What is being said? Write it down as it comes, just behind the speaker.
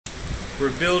We're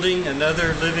building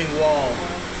another living wall.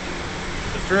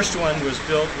 The first one was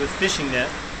built with fishing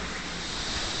net.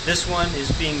 This one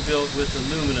is being built with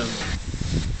aluminum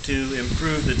to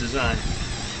improve the design.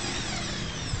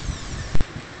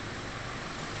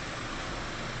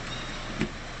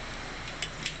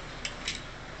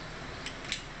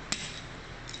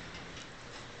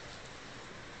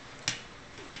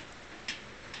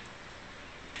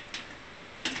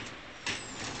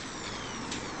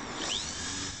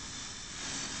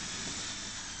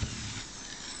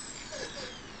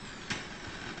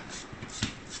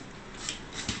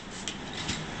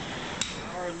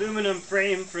 Our aluminum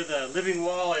frame for the living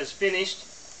wall is finished.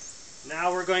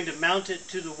 Now we're going to mount it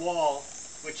to the wall,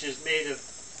 which is made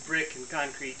of brick and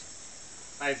concrete.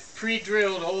 I've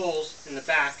pre-drilled holes in the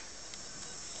back,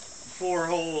 4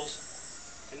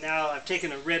 holes, and now I've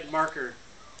taken a red marker.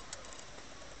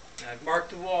 I've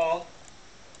marked the wall.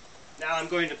 Now I'm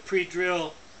going to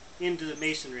pre-drill into the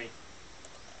masonry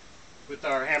with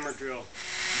our hammer drill.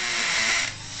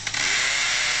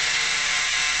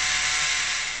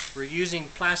 We're using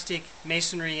plastic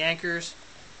masonry anchors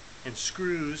and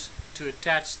screws to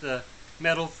attach the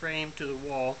metal frame to the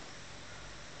wall.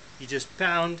 You just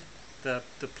pound the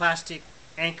plastic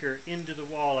anchor into the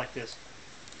wall like this.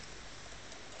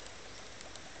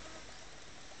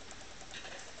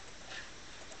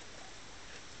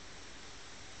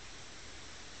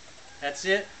 That's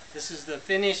it. This is the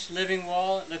finished living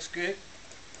wall. It looks good.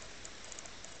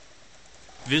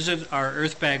 Visit our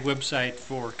Earthbag website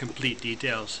for complete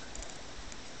details.